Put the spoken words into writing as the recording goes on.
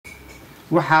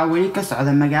waxaa weli ka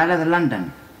socda magaalada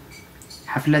London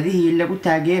xafladihii lagu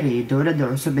taageerayay dawladda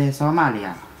cusub ee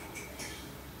Soomaaliya.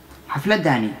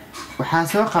 xafladani waxaa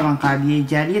soo qaban qaabiyay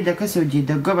jaaliyada ka soo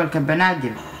jeeda gobolka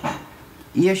banadiri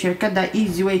iyo shirkadda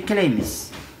Easyway Claims.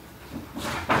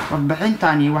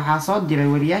 warbixintani waxaa soo diray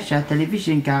wariyaasha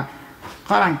telefishinka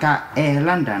qaranka ee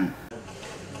London.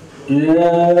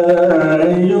 يا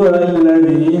أيها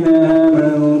الذين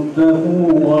آمنوا اتقوا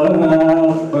الله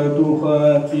حق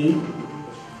تقاته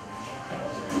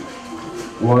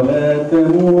ولا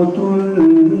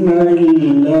تموتن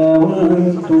إلا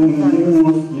وأنتم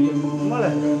مسلمون.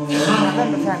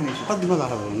 صدق الله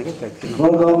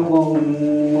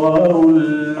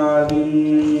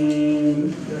العظيم.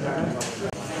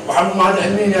 وحمد مهد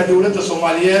علمين يا دولة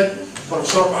الصوماليات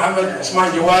بروفيسور محمد عثمان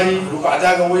جواري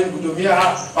وقعداء وين قدوميها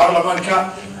برلمانكا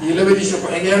يلبدي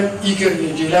سكوحيان إيكر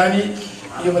الجيلاني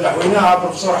يمدحوينها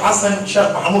بروفيسور حسن شيخ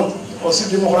محمود وسيد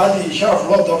ديمقراطي شرف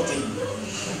الله دورتي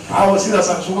عاوز سيدا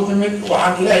سنسوق من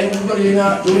وحن إلهي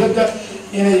مبرينا دولته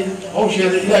إني هوش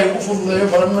هذا إلهي أفضل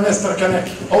يبرم منستر كان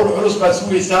أول عروس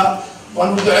بسويسا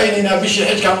ونودعيننا بشي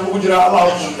حج كان وجرا الله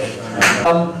أكبر.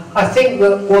 I think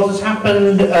that what has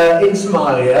happened in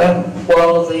Somalia,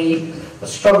 while the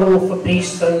struggle for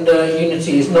peace and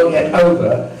unity is not yet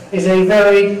over, is a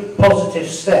very positive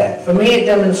step. For me, it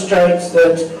demonstrates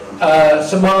that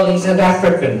Somalis and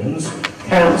Africans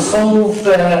can solve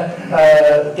their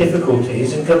difficulties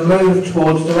and can move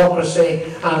towards democracy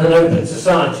and an open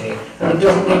society. And it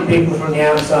doesn't need people from the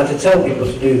outside to tell people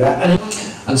to do that.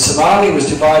 And Somalia was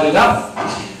divided up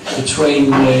between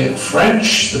the French,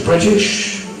 the British,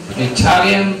 the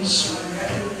Italians,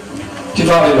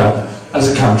 divided up as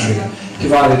a country,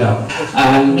 divided up,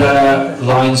 and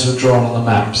lines were drawn on the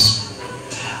maps.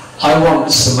 I want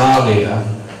Somalia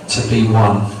to be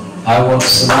one. I want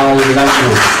Somali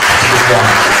language to be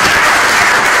one.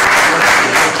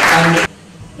 And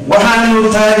waxaanu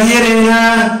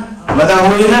taageeraynaa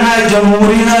madaxweynaha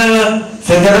jamhuuriyadda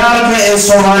federaalka ee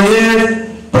Soomaaliyeed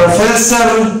Professor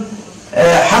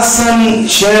Hassan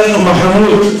Sheikh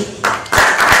Mahmoud,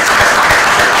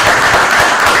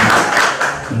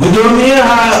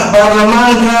 gudoomiyaha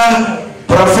baarlamaanka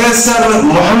Professor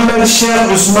Mohammed Sheikh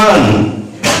Usman,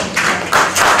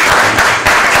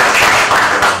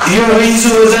 iyo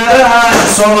ra'iisul wasaaraha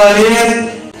Soomaaliyeed.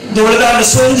 dawladda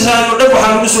soo dhisay oo dhan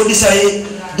waxaan soo dhisay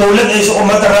dawlad ay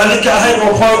ummadda raalli ka ahayd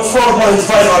oo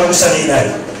 4.5 aan u sameeyay.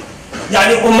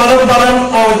 يعني أمنا بدن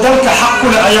أو دلك حق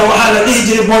له أي وحلا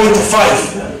تيجي بوينت 5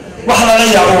 وحلا لا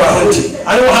يا واحد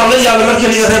أنا وحلا لا يا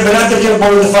مركل الربلات كل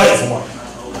بوينت 5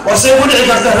 وسيقول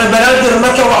عقدت الربلات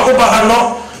المركل وعقوبة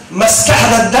عنه مسكح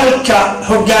الدلك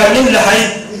هجانين لحي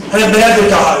الربلات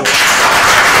الكهرباء.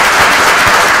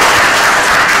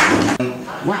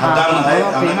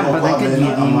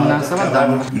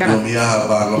 gudoomiyaha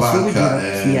baarlamaanka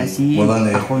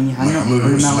mudane maxamuud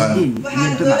xusmaan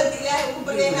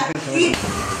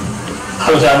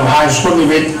halkan waxaa isku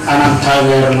nimid anaan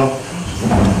taageerno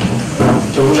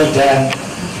dowladdan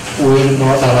weyn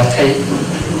noo dhalatay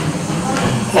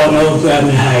oo noo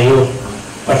hogaaminayo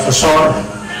Professor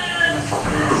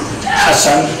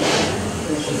Hassan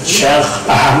Sheikh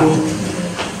Mahmoud.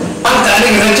 أنت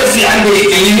عليك رجفي عندي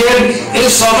اليوم إن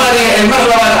الصومالية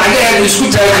المرة والعجائب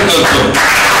يسكت هاي الدكتور.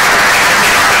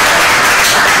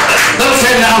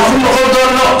 ضفنا أكون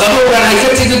مقدرنا ضروري أن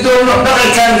يكتب الدولة بقى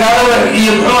كان قالوا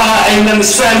يبقوها أين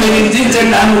مسفهم من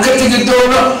الدين أن يكتب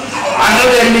الدولة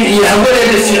عربي اللي يهول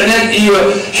الفعلات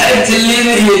حياة الليل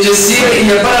هي جزيرة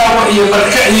هي براوة هي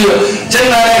بركة هي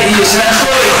جنة هي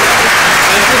شاخوي.